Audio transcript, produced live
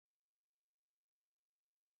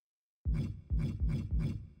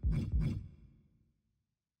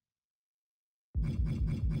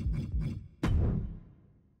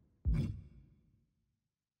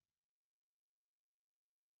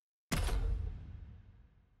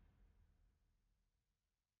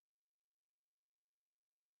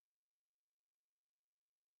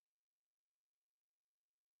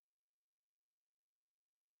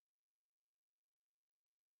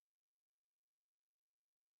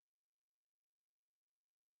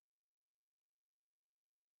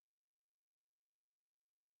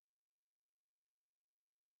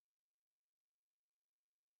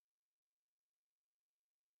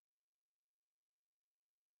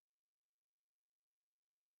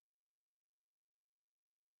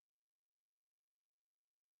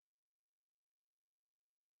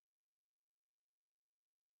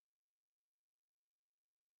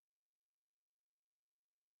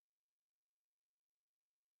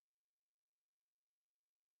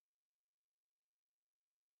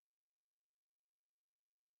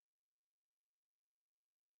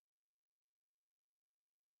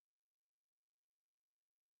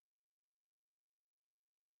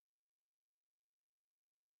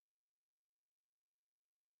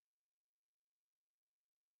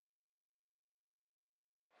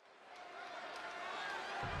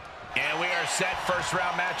set, first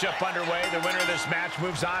round matchup underway. The winner of this match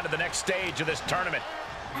moves on to the next stage of this tournament.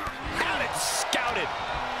 Had it scouted.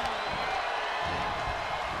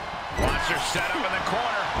 Watch her set up in the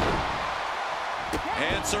corner.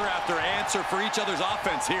 Answer after answer for each other's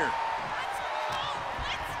offense here.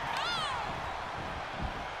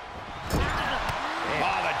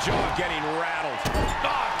 Oh, the jaw getting rattled.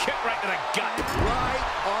 Oh, kick right to the gut. Right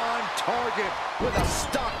on target with a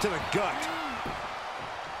stop to the gut.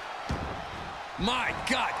 My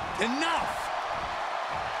God, enough!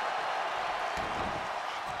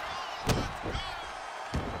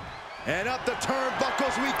 And up the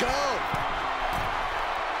turnbuckles we go.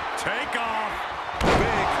 Take off.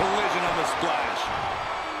 Big collision on the splash.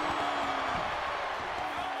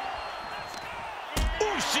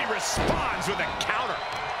 Ooh, she responds with a counter.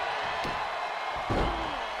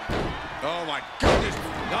 Oh, my goodness.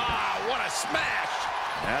 Ah, what a smash.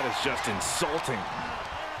 That is just insulting.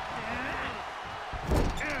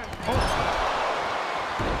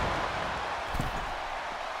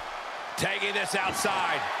 Taking this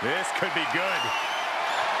outside. This could be good.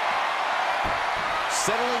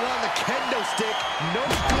 Settling on the kendo stick. No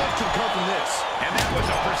good can come from this. And that was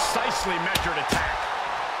a precisely measured attack.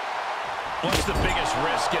 What's the biggest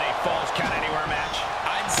risk in a Falls Count Anywhere match?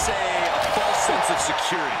 I'd say a false sense of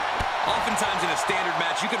security. Oftentimes in a standard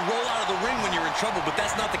match, you can roll out of the ring when you're in trouble, but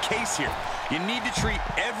that's not the case here. You need to treat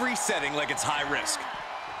every setting like it's high risk.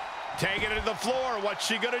 Taking it to the floor. What's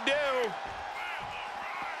she gonna do?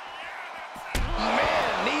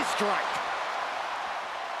 Man, knee strike.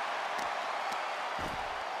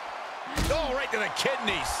 Oh, right to the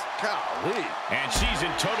kidneys. Golly. And she's in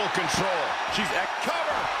total control. She's at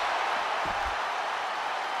cover.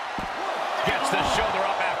 Gets the shoulder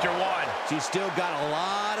up after one. She's still got a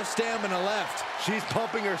lot of stamina left. She's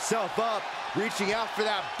pumping herself up, reaching out for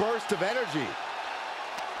that burst of energy.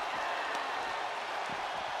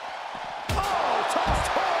 Oh, tossed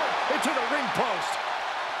hard into the ring post.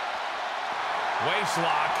 Waist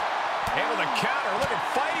lock. Able to counter. Look at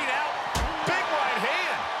fighting out. Big right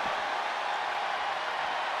hand.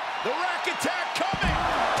 The rack attack coming.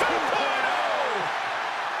 2.0.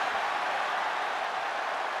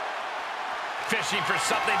 Fishing for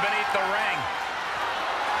something beneath the ring.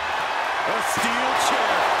 A steel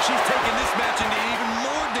chair. She's taking this match into even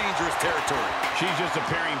more dangerous territory. She's just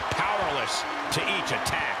appearing powerless to each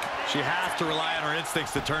attack. She has to rely on her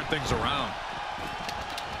instincts to turn things around.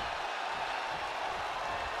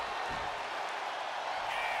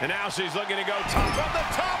 And now she's looking to go top from the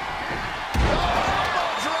top. Oh, elbow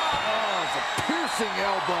drop. Oh, it's a piercing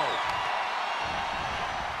elbow.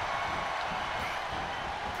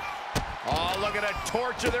 Oh, look at a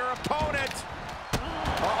torture their opponent.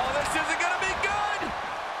 Oh, this isn't going to be good.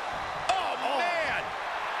 Oh, man.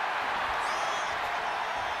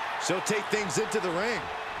 She'll take things into the ring.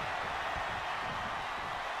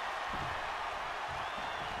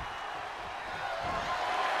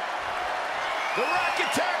 The rack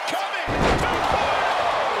attack coming. 2.0.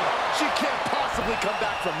 She can't possibly come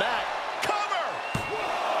back from that. Cover.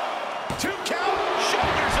 2 count.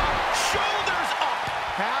 Shoulders up. Shoulders up.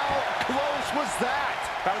 How close was that?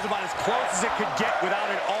 That was about as close as it could get without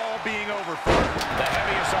it all being over for her. The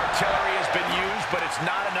heaviest artillery has been used, but it's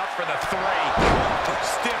not enough for the 3.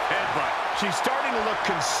 Stiff headbutt. She's starting to look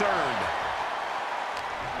concerned.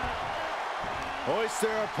 Hoist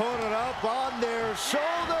their opponent up on their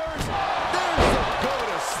shoulders. There's a go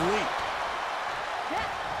to sleep.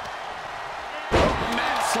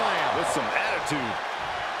 Mat slam With some attitude.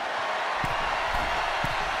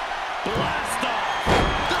 blast off.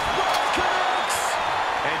 The spot connects.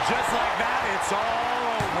 And just like that, it's all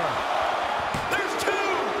over. There's 2.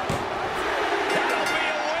 That'll be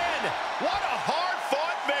a win. What a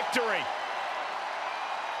hard-fought victory.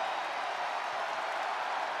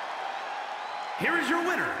 Here is your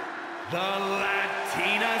winner, the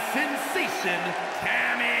Latina sensation,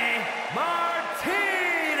 Tammy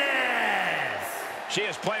Martinez. She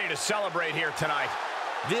has plenty to celebrate here tonight.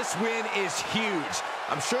 This win is huge.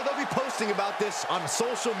 I'm sure they'll be posting about this on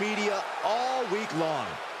social media all week long.